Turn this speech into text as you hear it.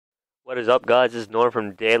What is up, guys? This is Norm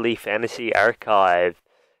from Daily Fantasy Archive.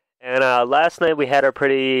 And last night we had a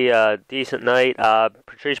pretty decent night.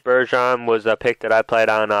 Patrice Bergeron was a pick that I played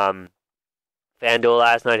on Fanduel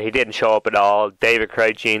last night. He didn't show up at all. David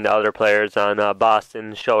Krejci and the other players on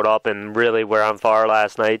Boston showed up and really were on fire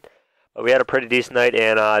last night. But we had a pretty decent night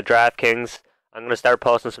in DraftKings. I'm going to start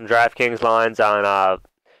posting some DraftKings lines on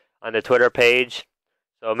the Twitter page.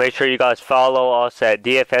 So make sure you guys follow us at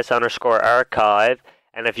DFS_archive.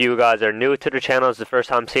 And if you guys are new to the channel, it's the first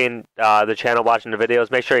time seeing the channel, watching the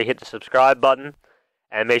videos, make sure you hit the subscribe button.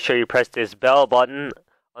 And make sure you press this bell button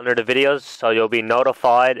under the videos so you'll be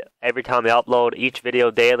notified every time I upload each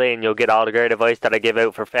video daily. And you'll get all the great advice that I give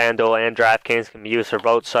out for FanDuel and DraftKings. Can be used for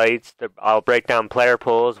both sites. I'll break down player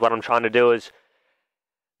pools. What I'm trying to do is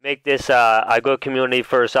make this a good community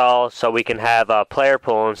for us all so we can have player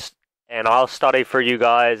pools. And I'll study for you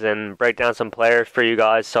guys and break down some players for you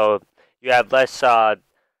guys so you have less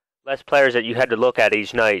players that you had to look at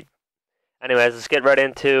each night. Anyways, let's get right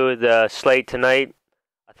into the slate tonight.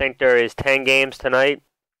 I think there is 10 games tonight.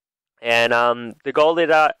 And the goalie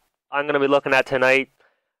that I'm going to be looking at tonight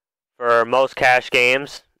for most cash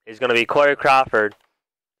games is going to be Corey Crawford.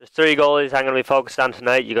 There's 3 goalies I'm going to be focused on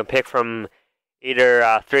tonight. You can pick from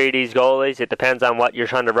either 3 of these goalies. It depends on what you're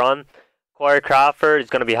trying to run. Corey Crawford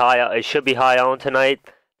is going to be high. It should be high owned tonight.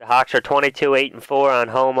 The Hawks are 22-8-4 on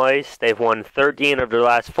home ice. They've won 13 of their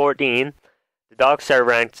last 14. The Ducks are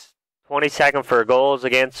ranked 22nd for goals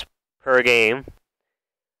against per game.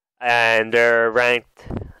 And they're ranked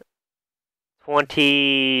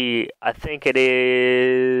 23rd, I think it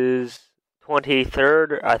is,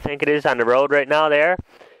 on the road right now there.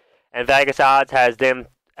 And Vegas odds has them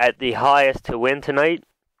at the highest to win tonight.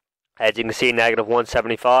 As you can see,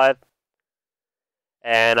 -175.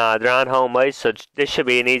 And they're on home ice, so this should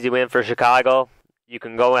be an easy win for Chicago. You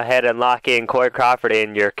can go ahead and lock in Corey Crawford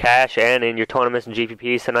in your cash and in your tournaments and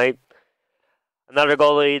GPPs tonight. Another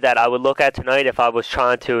goalie that I would look at tonight if I was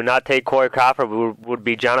trying to not take Corey Crawford would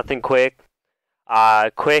be Jonathan Quick.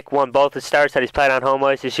 Quick won both the starts that he's played on home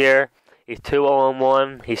ice this year. He's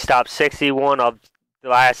 2-0-1. He stopped 61 of the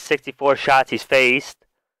last 64 shots he's faced.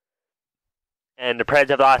 And the Preds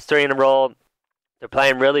have lost 3 in a row. They're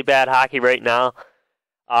playing really bad hockey right now.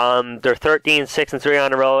 They're 13-6-3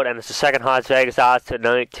 on the road, and it's the second highest Vegas odds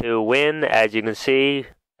tonight to win. As you can see,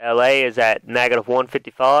 LA is at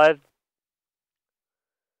 -155.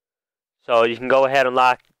 So you can go ahead and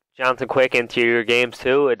lock Jonathan Quick into your games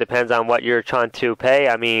too. It depends on what you're trying to pay.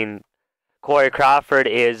 I mean, Corey Crawford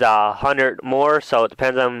is 100 more, so it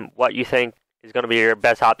depends on what you think is going to be your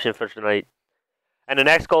best option for tonight. And the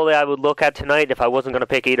next goalie I would look at tonight, if I wasn't going to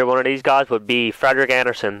pick either one of these guys, would be Frederik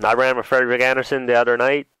Andersen. I ran with Frederik Andersen the other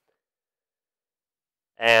night.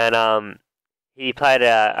 And he played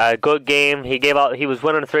a good game. He was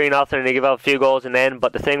winning 3-0, and he gave up a few goals in the end.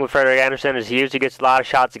 But the thing with Frederik Andersen is he usually gets a lot of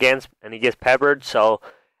shots against, and he gets peppered. And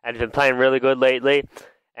he's been playing really good lately.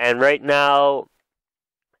 And right now,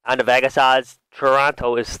 on the Vegas odds,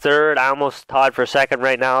 Toronto is 3rd, almost tied for 2nd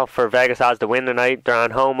right now for Vegas odds to win tonight. They're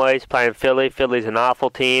on home ice playing Philly. Philly's an awful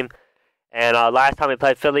team. And last time he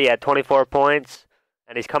played Philly, he had 24 points.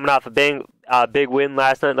 And he's coming off a big win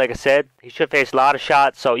last night, like I said. He should face a lot of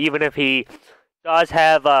shots. So even if he does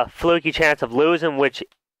have a fluky chance of losing, which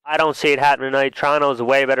I don't see it happening tonight, Toronto's a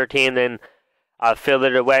way better team than Philly.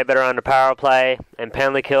 They're way better on the power play and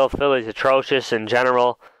penalty kill. Philly's atrocious in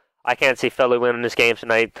general. I can't see Philly winning this game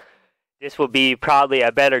tonight. This will be probably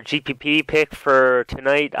a better GPP pick for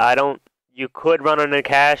tonight. You could run it in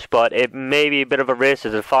cash, but it may be a bit of a risk.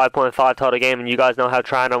 It's a 5.5 total game, and you guys know how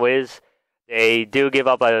Toronto is. They do give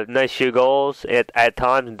up a nice few goals at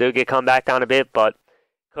times and do get come back down a bit, but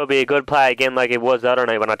could be a good play again like it was the other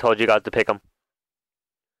night when I told you guys to pick them.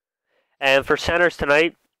 And for centers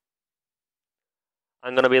tonight,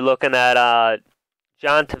 I'm going to be looking at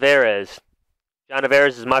John Tavares. John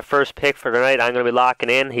Tavares is my first pick for tonight. I'm going to be locking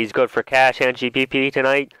in. He's good for cash and GPP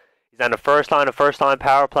tonight. He's on the first line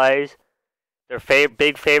power plays. They're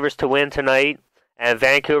big favorites to win tonight. And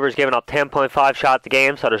Vancouver's giving up 10.5 shots a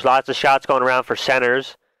game, so there's lots of shots going around for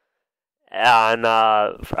centers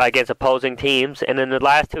against opposing teams. And in the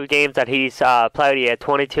last 2 games that he's played, he had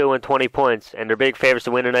 22 and 20 points. And they're big favorites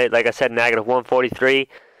to win tonight. Like I said, -143.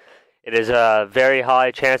 It is a very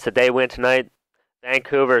high chance that they win tonight.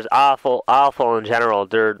 Vancouver is awful in general.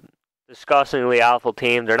 They're disgustingly awful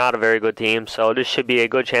team. They're not a very good team. So this should be a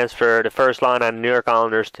good chance for the first line on the New York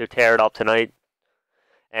Islanders to tear it up tonight.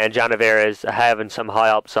 And John Tavares having some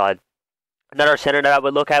high upside. Another center that I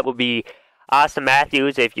would look at would be Austin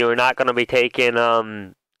Matthews if you're not going to be taking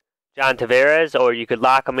John Tavares, or you could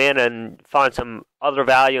lock him in and find some other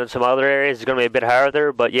value in some other areas. It's going to be a bit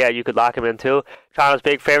harder, but yeah, you could lock him in too. Toronto's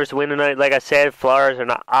big favorites to win tonight. Like I said, Flyers are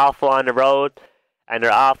not awful on the road, and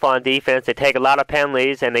they're awful on defense. They take a lot of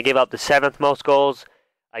penalties, and they give up the 7th most goals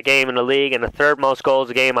a game in the league and the 3rd most goals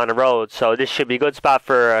a game on the road. So this should be a good spot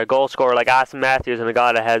for a goal scorer like Austin Matthews and a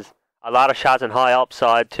guy that has a lot of shots and high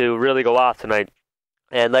upside to really go off tonight.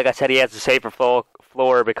 And like I said, he has a safer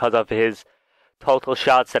floor because of his total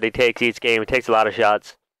shots that he takes each game. He takes a lot of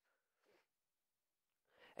shots.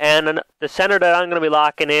 And the center that I'm going to be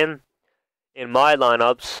locking in my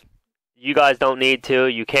lineups, you guys don't need to,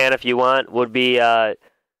 you can if you want, would be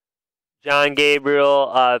John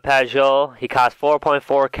Gabriel Pajot. He costs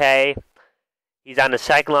 4.4K. He's on the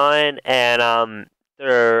second line, and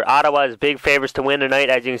they're Ottawa's big favorites to win tonight,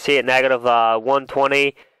 as you can see at negative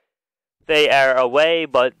 120. They are away,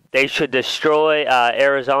 but they should destroy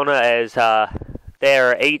Arizona as they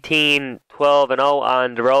are 18-12-0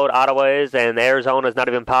 on the road. Ottawa is, and Arizona is not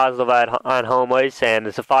even positive on home ice, and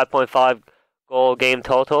it's a 5.5 goal game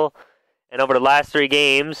total. And over the last 3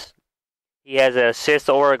 games, he has an assist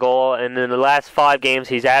or a goal, and in the last 5 games,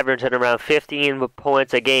 he's averaging around 15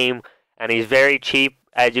 points a game, and he's very cheap,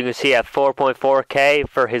 as you can see, at 4.4K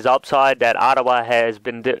for his upside that Ottawa has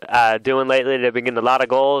been doing lately. They've been getting a lot of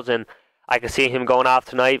goals, and I can see him going off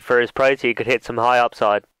tonight for his price. He could hit some high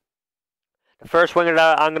upside. The first winger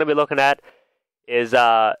that I'm going to be looking at is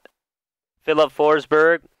Philip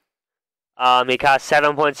Forsberg. He costs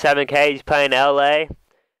 7.7K. He's playing LA,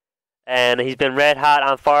 and he's been red hot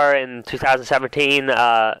on fire in 2017.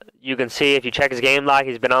 You can see if you check his game log,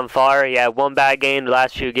 he's been on fire. He had 1 bad game the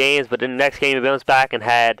last few games, but in the next game he bounced back and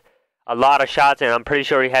had a lot of shots, and I'm pretty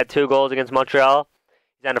sure he had 2 goals against Montreal.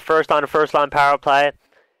 He's on the first line power play.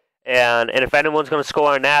 And if anyone's going to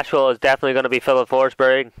score in Nashville, it's definitely going to be Philip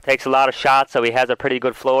Forsberg. Takes a lot of shots, so he has a pretty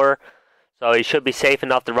good floor. So he should be safe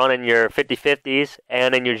enough to run in your 50-50s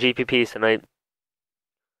and in your GPPs tonight.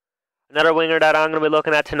 Another winger that I'm going to be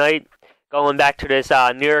looking at tonight, going back to this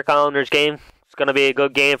New York Islanders game. It's going to be a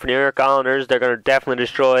good game for New York Islanders. They're going to definitely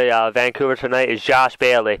destroy Vancouver tonight, is Josh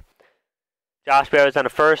Bailey. Josh Bailey's on the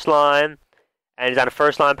first line, and he's on the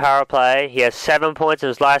first line power play. He has 7 points in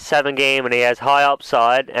his last 7 games, and he has high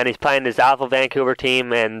upside, and he's playing this awful Vancouver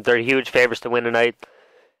team, and they're huge favorites to win tonight.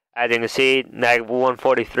 As you can see, negative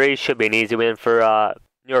 143 should be an easy win for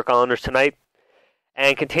New York Islanders tonight.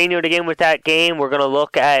 And continuing again with that game, we're going to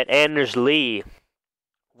look at Anders Lee,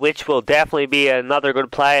 which will definitely be another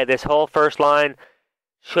good play. This whole first line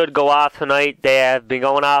should go off tonight. They have been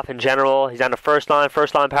going off in general. He's on the first line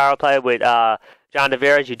power play with John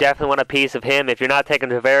Tavares. You definitely want a piece of him. If you're not taking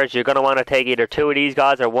Tavares, you're going to want to take either 2 of these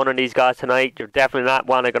guys or 1 of these guys tonight. You're definitely not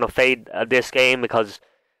going to fade this game because it's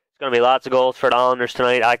going to be lots of goals for the Islanders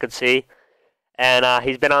tonight, I could see. And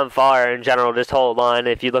he's been on fire in general, this whole line.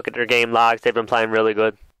 If you look at their game logs, they've been playing really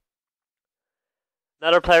good.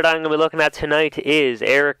 Another player that I'm going to be looking at tonight is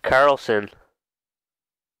Erik Karlsson.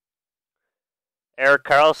 Erik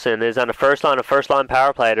Karlsson is on the first line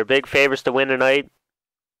power play. They're big favorites to win tonight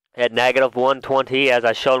at negative 120, as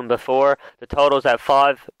I showed him before. The total's at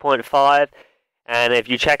 5.5. And if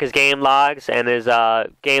you check his game logs and his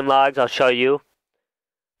game logs, I'll show you.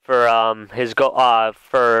 For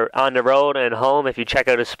for on the road and home, if you check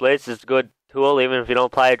out his splits, it's a good tool. Even if you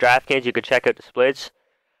don't play DraftKings, you can check out the splits.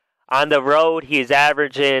 On the road, he's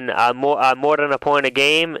averaging more than a point a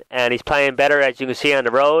game, and he's playing better, as you can see, on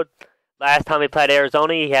the road. Last time he played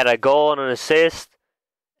Arizona, he had a goal and an assist,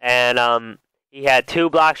 and he had 2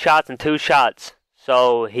 block shots and 2 shots.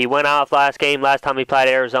 So he went off last time he played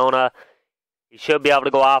Arizona. He should be able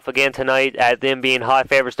to go off again tonight, at them being high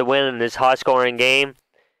favorites to win in this high-scoring game.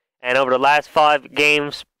 And over the last 5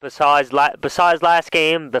 games, besides last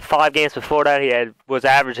game, the 5 games before that, he was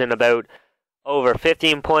averaging about over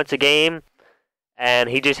 15 points a game. And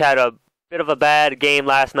he just had a bit of a bad game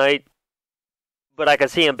last night. But I can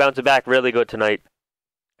see him bouncing back really good tonight.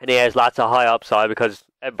 And he has lots of high upside because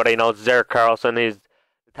everybody knows Erik Karlsson. He's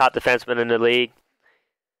the top defenseman in the league.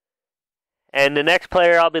 And the next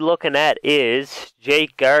player I'll be looking at is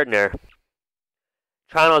Jake Gardiner.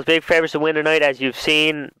 Toronto's big favorites to win tonight, as you've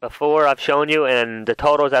seen before. I've shown you, and the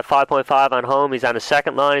total is at 5.5 on home. He's on the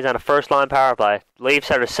second line. He's on the first line power play. The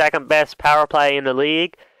Leafs are the second best power play in the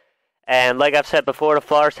league, and like I've said before, the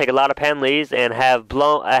Flyers take a lot of penalties and have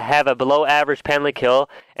a below average penalty kill.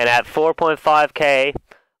 And at 4.5K,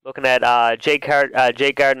 looking at Jake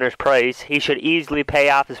Gardiner's price, he should easily pay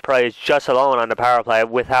off his price just alone on the power play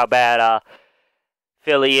with how bad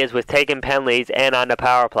Philly is with taking penalties and on the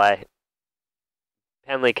power play.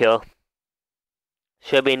 Penalty kill.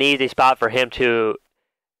 Should be an easy spot for him to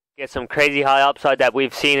get some crazy high upside that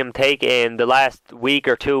we've seen him take in the last week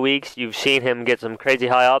or 2 weeks. You've seen him get some crazy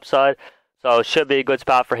high upside, so it should be a good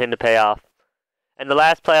spot for him to pay off. And the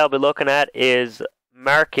last play I'll be looking at is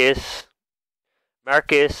Marcus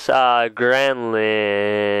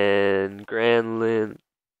Granlund.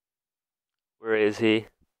 Where is he?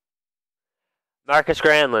 Marcus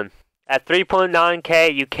Granlund. At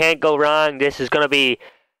 3.9K, you can't go wrong. This is going to be,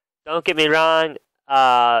 don't get me wrong,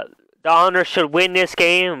 the Islanders should win this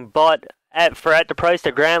game, but at the price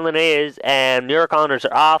that Granlund is, and New York Islanders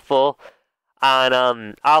are awful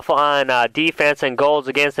on defense and goals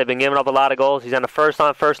against. They've been giving up a lot of goals. He's on the first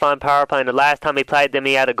line power play, and the last time he played them,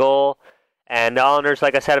 he had a goal. And the Islanders,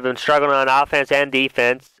 like I said, have been struggling on offense and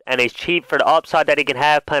defense, and he's cheap for the upside that he can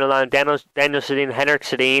have playing along Daniel Sedin, Henrik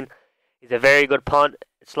Sedin. He's a very good punt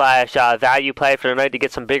 / value play for the night to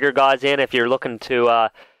get some bigger guys in if you're looking to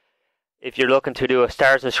do a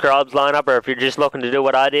stars and scrubs lineup, or if you're just looking to do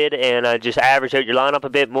what I did and just average out your lineup a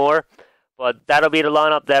bit more. But that'll be the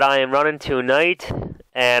lineup that I am running tonight.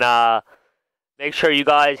 And make sure you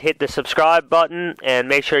guys hit the subscribe button and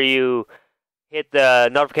make sure you hit the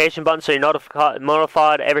notification button so you're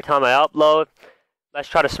notified every time I upload. Let's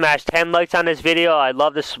try to smash 10 likes on this video. I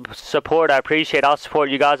love the support. I appreciate all the support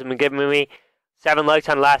you guys have been giving me. 7 likes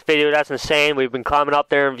on the last video. That's insane. We've been climbing up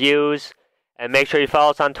there in views. And make sure you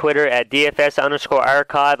follow us on Twitter at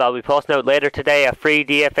DFS_archive. I'll be posting out later today a free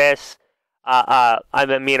DFS, a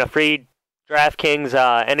free DraftKings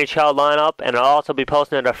NHL lineup. And I'll also be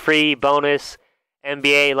posting out a free bonus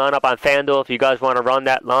NBA lineup on Fanduel if you guys want to run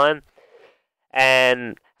that line.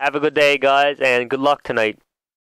 And have a good day, guys, and good luck tonight.